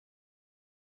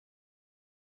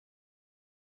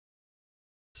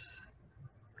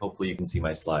Hopefully you can see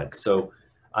my slides. So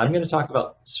I'm going to talk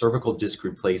about cervical disc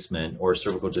replacement or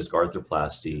cervical disc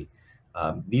arthroplasty.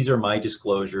 These are my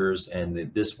disclosures,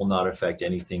 and this will not affect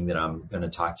anything that I'm going to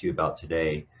talk to you about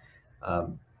today.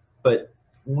 But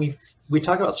when we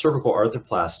talk about cervical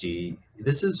arthroplasty,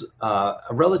 this is a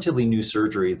relatively new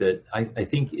surgery that I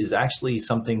think is actually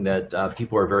something that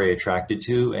people are very attracted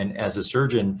to. And as a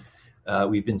surgeon,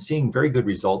 we've been seeing very good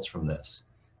results from this.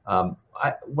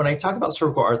 When I talk about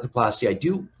cervical arthroplasty, I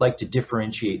do like to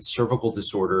differentiate cervical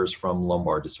disorders from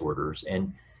lumbar disorders.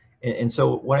 And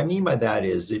so what I mean by that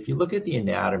is, if you look at the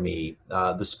anatomy,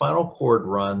 the spinal cord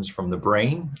runs from the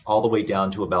brain all the way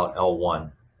down to about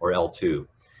L1 or L2.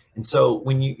 And so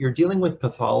when you're dealing with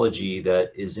pathology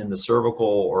that is in the cervical,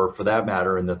 or for that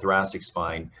matter, in the thoracic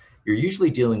spine, you're usually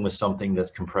dealing with something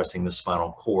that's compressing the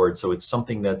spinal cord. So it's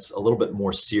something that's a little bit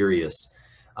more serious.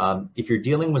 If you're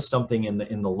dealing with something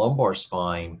in the lumbar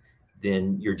spine,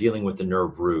 then you're dealing with the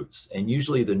nerve roots. And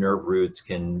usually the nerve roots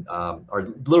are a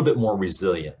little bit more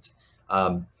resilient.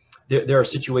 There are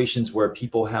situations where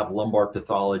people have lumbar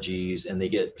pathologies and they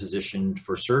get positioned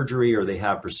for surgery, or they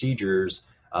have procedures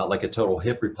like a total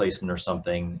hip replacement or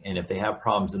something. And if they have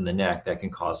problems in the neck, that can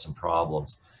cause some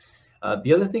problems.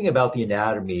 The other thing about the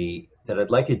anatomy that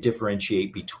I'd like to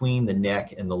differentiate between the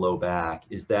neck and the low back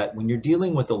is that when you're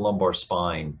dealing with the lumbar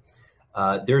spine,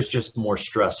 there's just more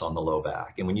stress on the low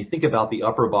back. And when you think about the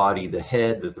upper body, the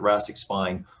head, the thoracic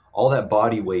spine, all that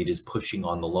body weight is pushing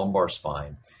on the lumbar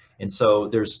spine. And so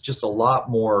there's just a lot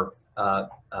more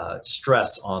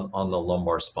stress on the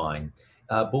lumbar spine.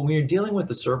 But when you're dealing with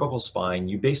the cervical spine,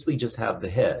 you basically just have the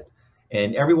head.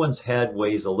 And everyone's head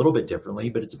weighs a little bit differently,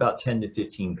 but it's about 10 to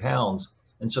 15 pounds.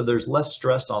 And so there's less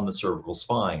stress on the cervical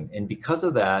spine. And because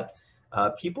of that,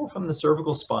 people from the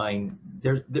cervical spine,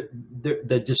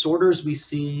 the disorders we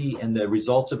see and the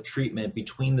results of treatment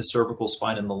between the cervical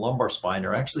spine and the lumbar spine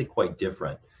are actually quite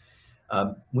different.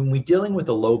 When we're dealing with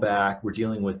the low back, we're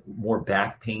dealing with more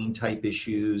back pain type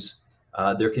issues.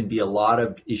 There can be a lot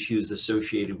of issues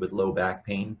associated with low back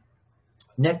pain.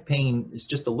 Neck pain is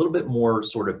just a little bit more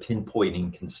sort of pinpoint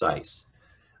and concise.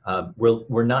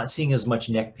 We're not seeing as much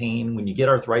neck pain. When you get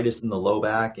arthritis in the low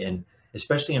back, and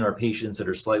especially in our patients that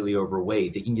are slightly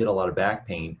overweight, they can get a lot of back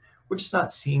pain. We're just not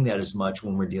seeing that as much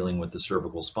when we're dealing with the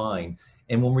cervical spine.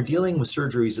 And when we're dealing with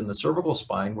surgeries in the cervical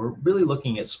spine, we're really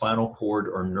looking at spinal cord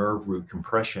or nerve root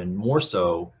compression more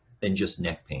so than just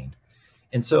neck pain.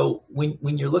 And so when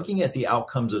you're looking at the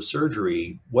outcomes of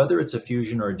surgery, whether it's a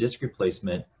fusion or a disc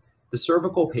replacement, the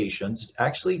cervical patients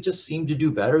actually just seem to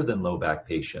do better than low back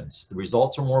patients. The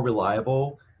results are more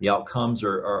reliable. The outcomes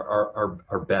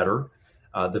are better.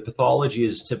 The pathology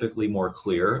is typically more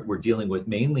clear. We're dealing with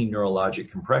mainly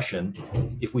neurologic compression.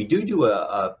 If we do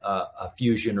a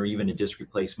fusion or even a disc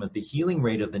replacement, the healing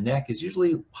rate of the neck is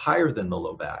usually higher than the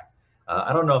low back.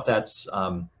 I don't know if that's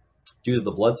due to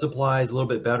the blood supply is a little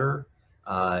bit better.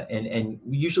 And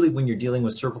usually when you're dealing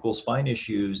with cervical spine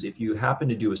issues, if you happen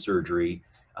to do a surgery,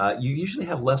 you usually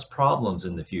have less problems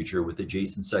in the future with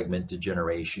adjacent segment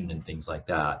degeneration and things like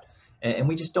that. And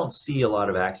we just don't see a lot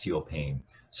of axial pain.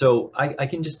 So I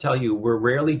can just tell you, we're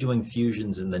rarely doing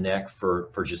fusions in the neck for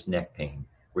just neck pain.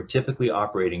 We're typically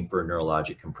operating for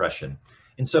neurologic compression.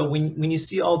 And so when you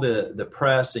see all the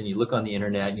press and you look on the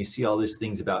internet and you see all these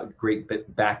things about great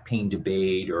back pain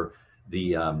debate or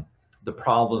the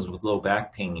problems with low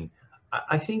back pain,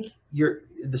 I think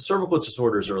the cervical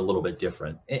disorders are a little bit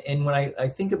different. And when I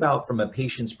think about from a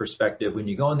patient's perspective, when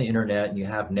you go on the internet and you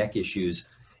have neck issues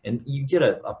and you get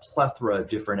a plethora of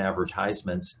different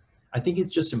advertisements, I think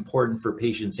it's just important for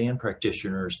patients and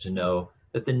practitioners to know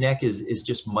that the neck is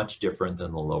just much different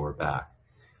than the lower back.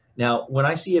 Now, when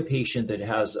I see a patient that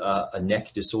has a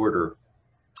neck disorder,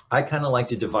 I kind of like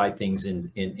to divide things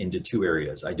into two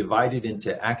areas. I divide it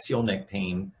into axial neck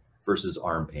pain versus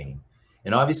arm pain.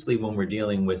 And obviously, when we're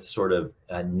dealing with sort of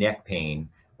neck pain,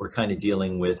 we're kind of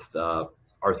dealing with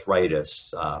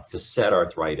arthritis, facet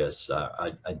arthritis,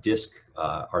 a disc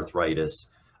arthritis,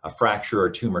 a fracture or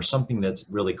tumor, something that's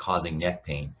really causing neck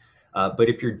pain. But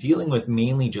if you're dealing with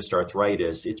mainly just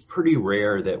arthritis, it's pretty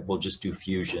rare that we'll just do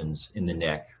fusions in the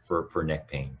neck for neck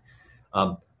pain.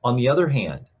 On the other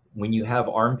hand, when you have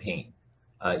arm pain,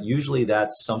 usually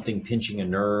that's something pinching a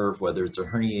nerve, whether it's a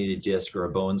herniated disc or a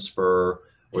bone spur,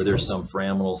 or there's some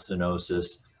foraminal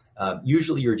stenosis.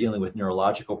 Usually you're dealing with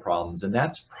neurological problems, and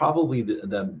that's probably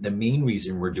the main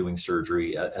reason we're doing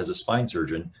surgery as a spine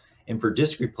surgeon. And for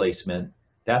disc replacement,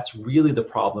 that's really the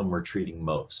problem we're treating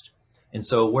most. And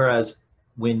so whereas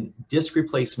when disc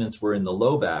replacements were in the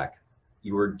low back,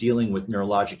 you were dealing with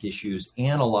neurologic issues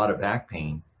and a lot of back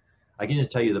pain, I can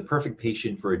just tell you the perfect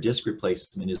patient for a disc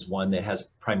replacement is one that has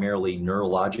primarily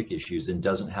neurologic issues and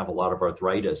doesn't have a lot of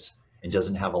arthritis and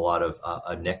doesn't have a lot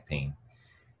of neck pain.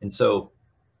 And so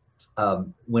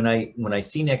when I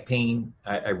see neck pain,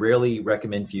 I rarely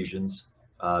recommend fusions.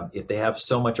 If they have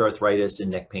so much arthritis and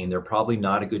neck pain, they're probably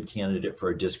not a good candidate for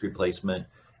a disc replacement.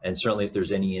 And certainly if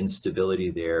there's any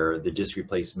instability there, the disc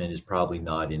replacement is probably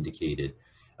not indicated.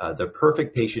 The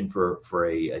perfect patient for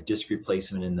a disc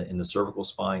replacement in the cervical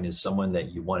spine is someone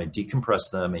that you want to decompress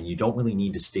them and you don't really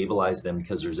need to stabilize them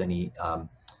because there's any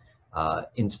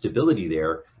instability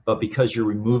there, but because you're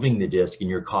removing the disc and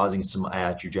you're causing some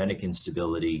iatrogenic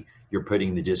instability, you're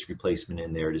putting the disc replacement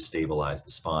in there to stabilize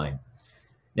the spine.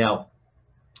 Now,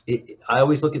 I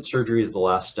always look at surgery as the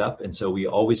last step. And so we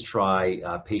always try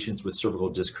patients with cervical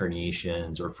disc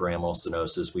herniations or foraminal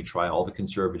stenosis. We try all the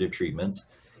conservative treatments.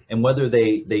 And whether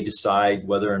they decide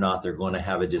whether or not they're going to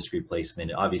have a disc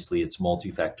replacement, obviously it's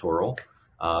multifactorial.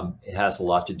 It has a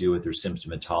lot to do with their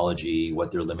symptomatology,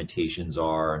 what their limitations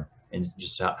are, and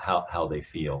just how they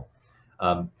feel.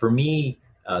 For me,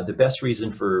 the best reason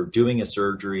for doing a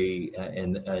surgery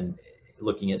and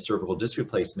looking at cervical disc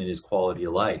replacement is quality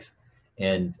of life.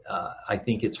 And I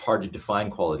think it's hard to define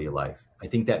quality of life. I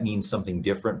think that means something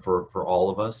different for all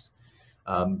of us.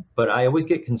 But I always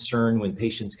get concerned when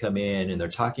patients come in and they're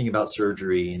talking about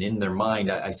surgery, and in their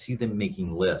mind, I see them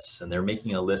making lists, and they're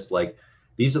making a list like,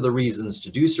 these are the reasons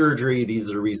to do surgery, these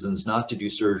are the reasons not to do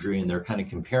surgery, and they're kind of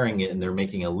comparing it, and they're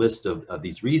making a list of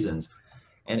these reasons.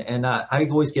 And I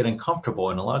always get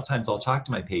uncomfortable, and a lot of times I'll talk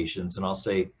to my patients and I'll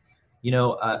say, you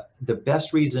know, the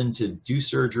best reason to do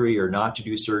surgery or not to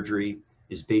do surgery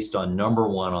is based on number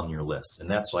one on your list,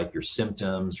 and that's like your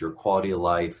symptoms, your quality of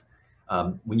life.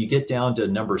 When you get down to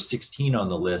number 16 on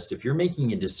the list, if you're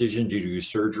making a decision to do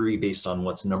surgery based on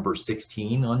what's number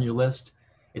 16 on your list,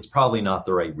 it's probably not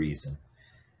the right reason.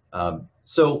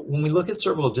 So when we look at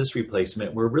cervical disc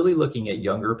replacement, we're really looking at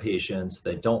younger patients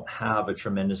that don't have a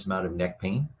tremendous amount of neck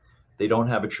pain. They don't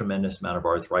have a tremendous amount of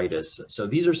arthritis. So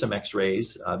these are some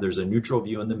x-rays. There's a neutral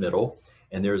view in the middle,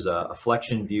 and there's a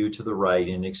flexion view to the right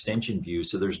and an extension view.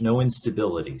 So there's no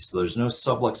instability. So there's no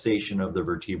subluxation of the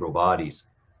vertebral bodies.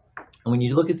 And when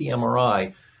you look at the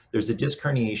MRI, there's a disc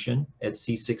herniation at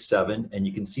C6-7, and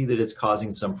you can see that it's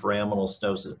causing some foraminal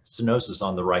stenosis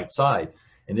on the right side.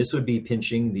 And this would be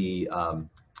pinching the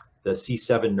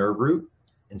C7 nerve root.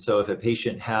 And so if a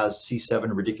patient has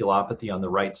C7 radiculopathy on the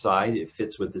right side, it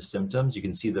fits with the symptoms. You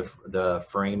can see the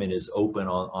foramen is open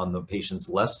on the patient's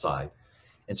left side.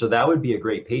 And so that would be a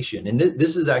great patient. And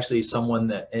this is actually someone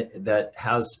that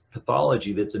has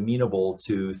pathology that's amenable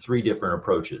to 3 different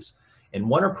approaches. And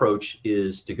one approach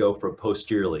is to go for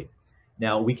posteriorly.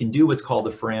 Now we can do what's called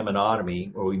the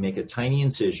foraminotomy, where we make a tiny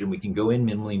incision. We can go in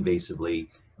minimally invasively,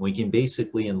 and we can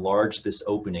basically enlarge this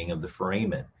opening of the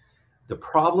foramen. The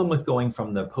problem with going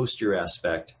from the posterior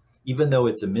aspect, even though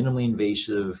it's a minimally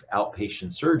invasive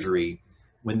outpatient surgery,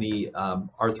 when the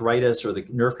arthritis or the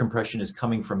nerve compression is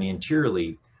coming from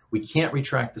anteriorly, we can't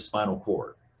retract the spinal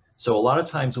cord. So a lot of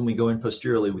times when we go in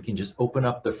posteriorly, we can just open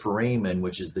up the foramen,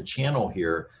 which is the channel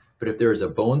here. But if there's a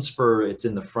bone spur, it's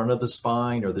in the front of the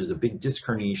spine, or there's a big disc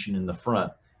herniation in the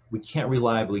front, we can't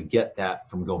reliably get that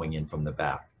from going in from the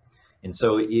back. And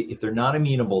so if they're not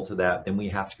amenable to that, then we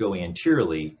have to go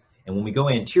anteriorly. And when we go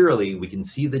anteriorly, we can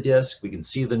see the disc, we can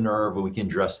see the nerve, and we can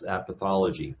address that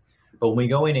pathology. But when we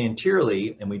go in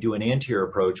anteriorly and we do an anterior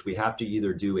approach, we have to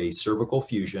either do a cervical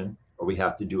fusion or we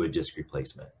have to do a disc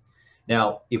replacement.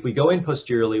 Now, if we go in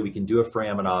posteriorly, we can do a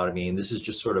foraminotomy, and this is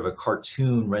just sort of a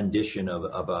cartoon rendition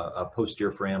of a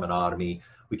posterior foraminotomy.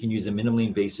 We can use a minimally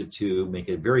invasive tube, make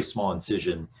a very small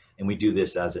incision, and we do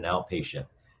this as an outpatient.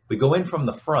 We go in from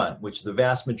the front, which the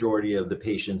vast majority of the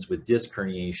patients with disc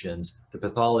herniations, the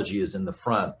pathology is in the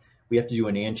front. We have to do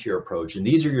an anterior approach, and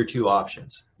these are your 2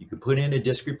 options. You could put in a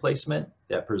disc replacement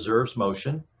that preserves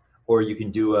motion, or you can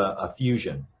do a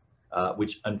fusion,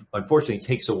 which unfortunately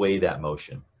takes away that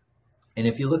motion. And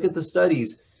if you look at the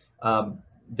studies,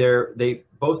 they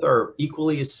both are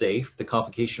equally as safe. The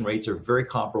complication rates are very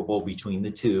comparable between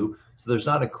the 2. So there's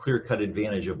not a clear-cut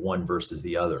advantage of one versus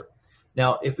the other.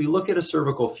 Now, if we look at a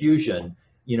cervical fusion,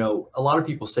 you know, a lot of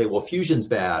people say, well, fusion's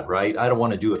bad, right? I don't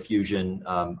want to do a fusion.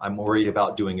 I'm worried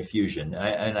about doing a fusion.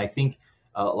 And I think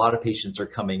a lot of patients are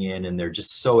coming in and they're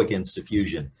just so against a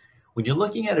fusion. When you're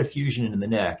looking at a fusion in the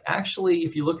neck, actually,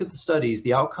 if you look at the studies,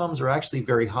 the outcomes are actually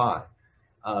very high.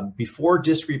 Before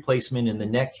disc replacement in the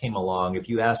neck came along, if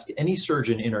you ask any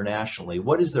surgeon internationally,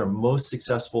 what is their most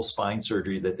successful spine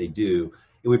surgery that they do,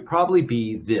 it would probably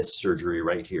be this surgery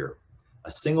right here,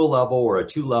 a single level or a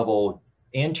 2-level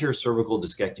anterior cervical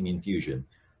discectomy and fusion.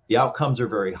 The outcomes are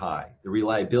very high. The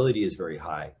reliability is very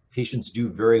high. Patients do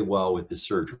very well with this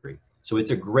surgery. So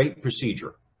it's a great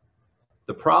procedure.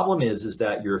 The problem is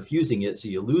that you're fusing it, so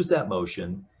you lose that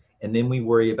motion, and then we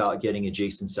worry about getting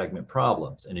adjacent segment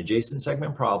problems. And adjacent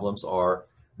segment problems are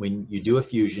when you do a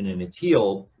fusion and it's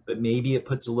healed, but maybe it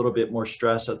puts a little bit more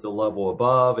stress at the level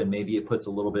above, and maybe it puts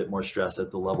a little bit more stress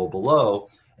at the level below,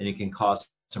 and it can cause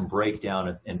some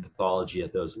breakdown and pathology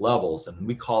at those levels. And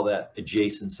we call that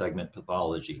adjacent segment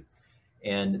pathology.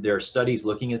 And there are studies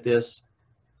looking at this,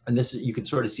 and this, you can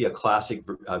sort of see a classic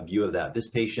view of that. This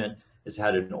patient has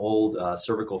had an old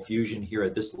cervical fusion here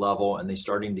at this level, and they're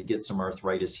starting to get some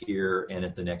arthritis here and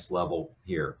at the next level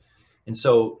here. And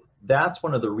so that's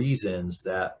one of the reasons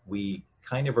that we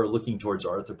kind of are looking towards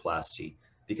arthroplasty,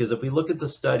 because if we look at the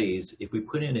studies, if we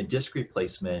put in a disc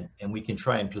replacement and we can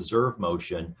try and preserve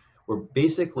motion, we're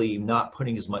basically not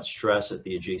putting as much stress at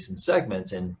the adjacent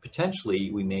segments, and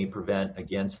potentially we may prevent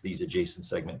against these adjacent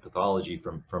segment pathology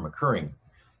from occurring.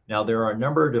 Now, there are a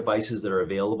number of devices that are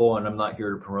available, and I'm not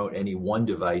here to promote any one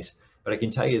device, but I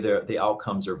can tell you that the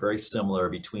outcomes are very similar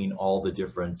between all the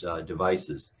different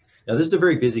devices. Now, this is a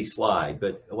very busy slide,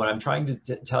 but what I'm trying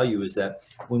to tell you is that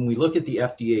when we look at the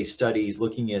FDA studies,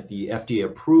 looking at the FDA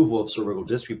approval of cervical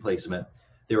disc replacement,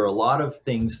 there are a lot of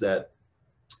things that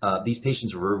these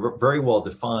patients are very well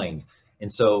defined.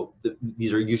 And so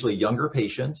these are usually younger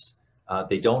patients.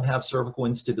 They don't have cervical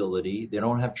instability. They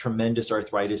don't have tremendous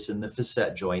arthritis in the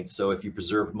facet joints. So if you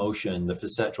preserve motion, the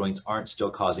facet joints aren't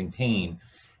still causing pain.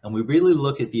 And we really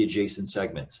look at the adjacent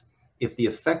segments. If the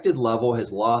affected level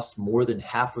has lost more than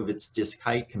half of its disc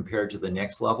height compared to the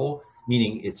next level,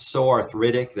 meaning it's so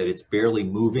arthritic that it's barely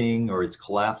moving or it's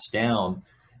collapsed down,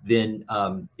 then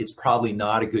it's probably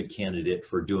not a good candidate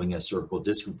for doing a cervical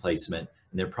disc replacement,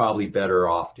 and they're probably better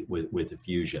off with a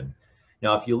fusion.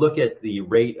 Now, if you look at the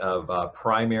rate of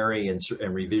primary and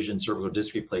revision cervical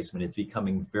disc replacement, it's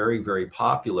becoming very, very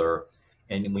popular.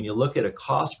 And when you look at a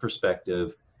cost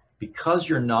perspective, because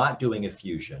you're not doing a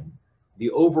fusion, the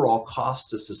overall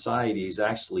cost to society is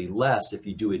actually less if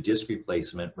you do a disc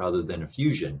replacement rather than a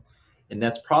fusion. And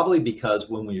that's probably because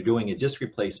when you're doing a disc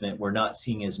replacement, we're not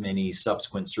seeing as many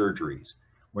subsequent surgeries.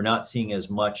 We're not seeing as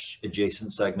much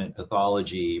adjacent segment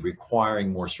pathology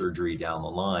requiring more surgery down the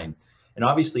line. And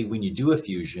obviously, when you do a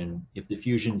fusion, if the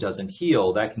fusion doesn't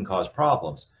heal, that can cause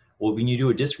problems. Well, when you do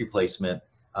a disc replacement,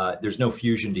 there's no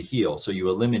fusion to heal. So you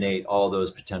eliminate all those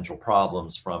potential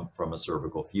problems from a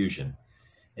cervical fusion.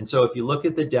 And so if you look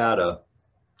at the data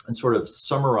and sort of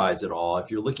summarize it all, if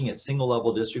you're looking at single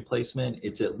level disc replacement,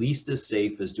 it's at least as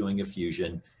safe as doing a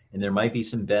fusion. And there might be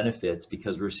some benefits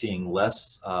because we're seeing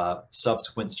less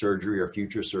subsequent surgery or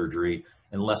future surgery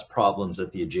and less problems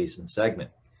at the adjacent segment.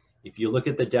 If you look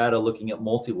at the data looking at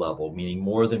multi-level, meaning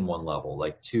more than one level,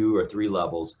 like 2 or 3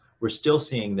 levels, we're still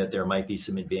seeing that there might be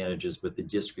some advantages with the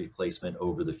disc replacement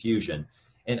over the fusion.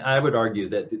 And I would argue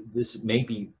that this might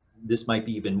be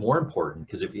even more important,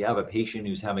 because if you have a patient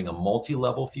who's having a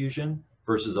multi-level fusion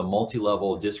versus a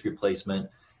multi-level disc replacement,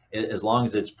 as long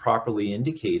as it's properly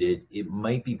indicated, it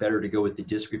might be better to go with the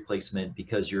disc replacement,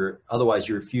 because otherwise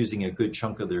you're fusing a good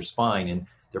chunk of their spine and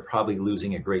they're probably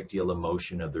losing a great deal of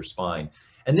motion of their spine.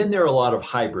 And then there are a lot of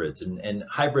hybrids, and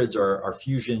hybrids are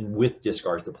fusion with disc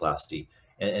arthroplasty.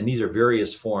 And these are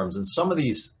various forms. And some of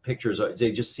these pictures,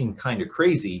 they just seem kind of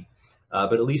crazy,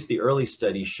 but at least the early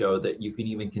studies show that you can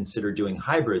even consider doing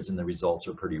hybrids and the results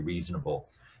are pretty reasonable.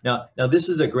 Now this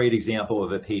is a great example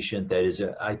of a patient that is,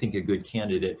 I think, a good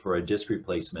candidate for a disc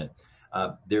replacement.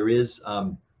 There is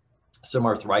some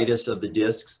arthritis of the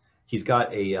discs. He's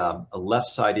got a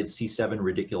left-sided C7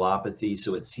 radiculopathy.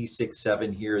 So at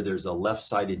C6-7 here, there's a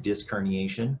left-sided disc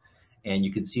herniation. And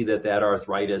you can see that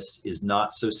arthritis is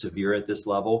not so severe at this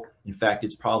level. In fact,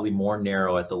 it's probably more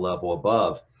narrow at the level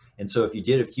above. And so if you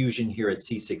did a fusion here at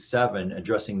C6-7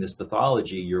 addressing this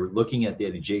pathology, you're looking at the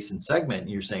adjacent segment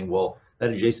and you're saying, well, that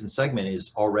adjacent segment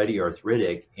is already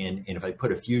arthritic. And if I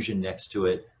put a fusion next to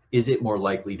it, is it more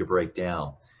likely to break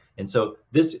down? And so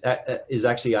this is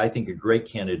actually, I think, a great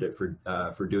candidate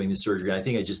for doing this surgery. And I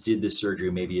think I just did this surgery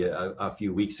maybe a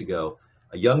few weeks ago.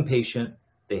 A young patient,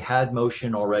 they had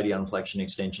motion already on flexion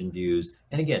extension views.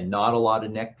 And again, not a lot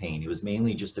of neck pain. It was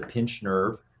mainly just a pinched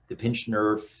nerve. The pinched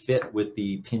nerve fit with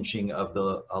the pinching of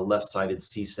the left-sided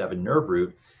C7 nerve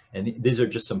root. And these are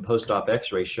just some post-op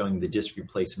x-rays showing the disc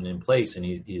replacement in place, and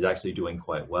he's actually doing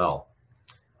quite well.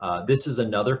 This is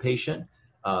another patient,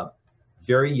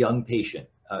 very young patient,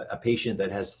 a patient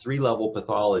that has 3-level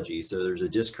pathology. So there's a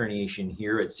disc herniation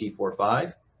here at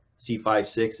C4-5,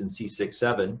 C5-6, and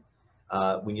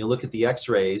C6-7. When you look at the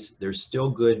x-rays, there's still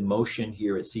good motion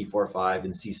here at C4-5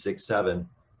 and C6-7.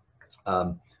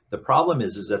 The problem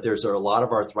is that there's a lot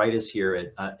of arthritis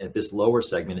here at this lower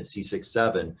segment at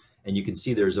C6-7, and you can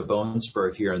see there's a bone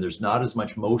spur here, and there's not as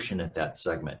much motion at that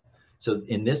segment. So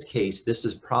in this case, this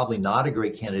is probably not a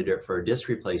great candidate for a disc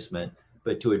replacement,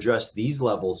 but to address these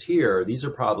levels here, these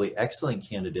are probably excellent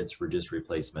candidates for disc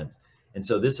replacement. And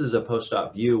so this is a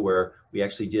post-op view where we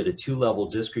actually did a 2-level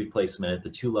disc replacement at the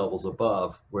 2 levels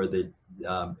above, where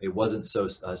it wasn't so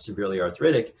severely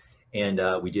arthritic, and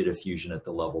we did a fusion at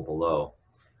the level below.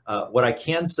 What I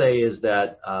can say is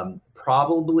that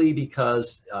probably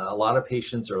because a lot of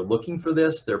patients are looking for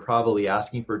this, they're probably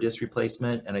asking for disc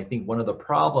replacement. And I think one of the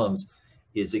problems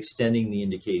is extending the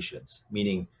indications,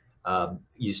 meaning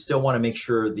you still want to make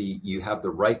sure you have the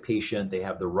right patient, they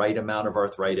have the right amount of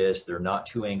arthritis, they're not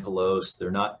too ankylosed,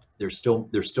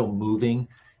 they're still moving.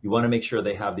 You want to make sure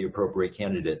they have the appropriate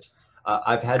candidates.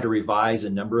 I've had to revise a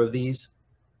number of these.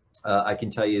 I can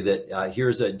tell you that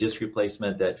here's a disc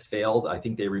replacement that failed. I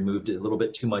think they removed a little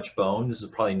bit too much bone. This is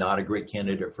probably not a great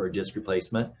candidate for a disc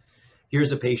replacement.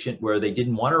 Here's a patient where they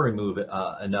didn't want to remove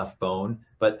enough bone,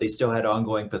 but they still had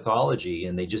ongoing pathology,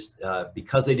 and they just,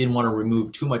 because they didn't want to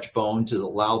remove too much bone to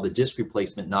allow the disc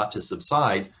replacement not to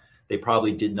subside, they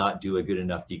probably did not do a good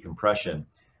enough decompression.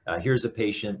 Here's a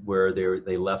patient where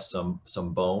they left some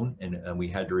bone, and we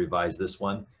had to revise this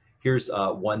one. Here's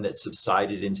one that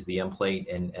subsided into the end plate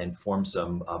and formed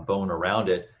some bone around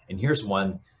it. And here's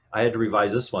one, I had to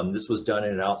revise this one. This was done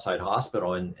in an outside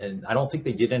hospital, and I don't think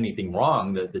they did anything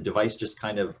wrong. The device just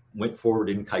kind of went forward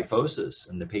in kyphosis,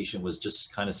 and the patient was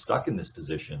just kind of stuck in this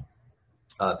position.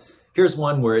 Here's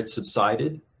one where it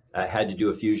subsided, had to do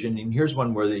a fusion. And here's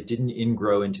one where they didn't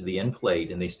ingrow into the end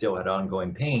plate, and they still had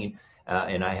ongoing pain.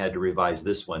 And I had to revise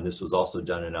this one. This was also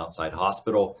done in an outside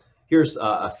hospital. Here's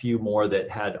a few more that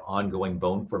had ongoing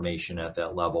bone formation at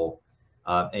that level.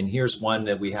 And here's one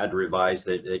that we had to revise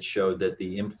that showed that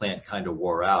the implant kind of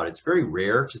wore out. It's very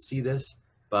rare to see this,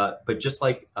 but just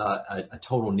like a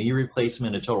total knee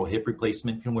replacement, a total hip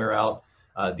replacement can wear out,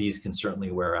 these can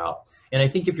certainly wear out. And I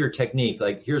think if your technique,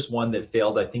 like here's one that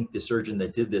failed, I think the surgeon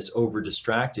that did this over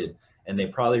distracted, and they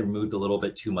probably removed a little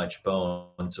bit too much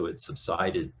bone, so it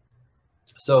subsided.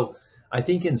 So I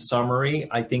think in summary,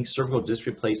 I think cervical disc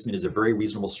replacement is a very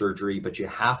reasonable surgery, but you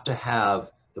have to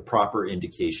have the proper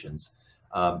indications.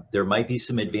 There might be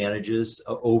some advantages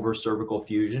over cervical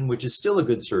fusion, which is still a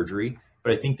good surgery,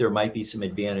 but I think there might be some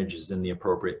advantages in the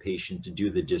appropriate patient to do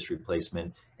the disc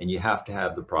replacement, and you have to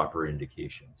have the proper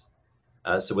indications.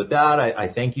 So with that, I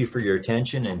thank you for your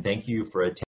attention, and thank you for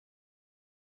attending.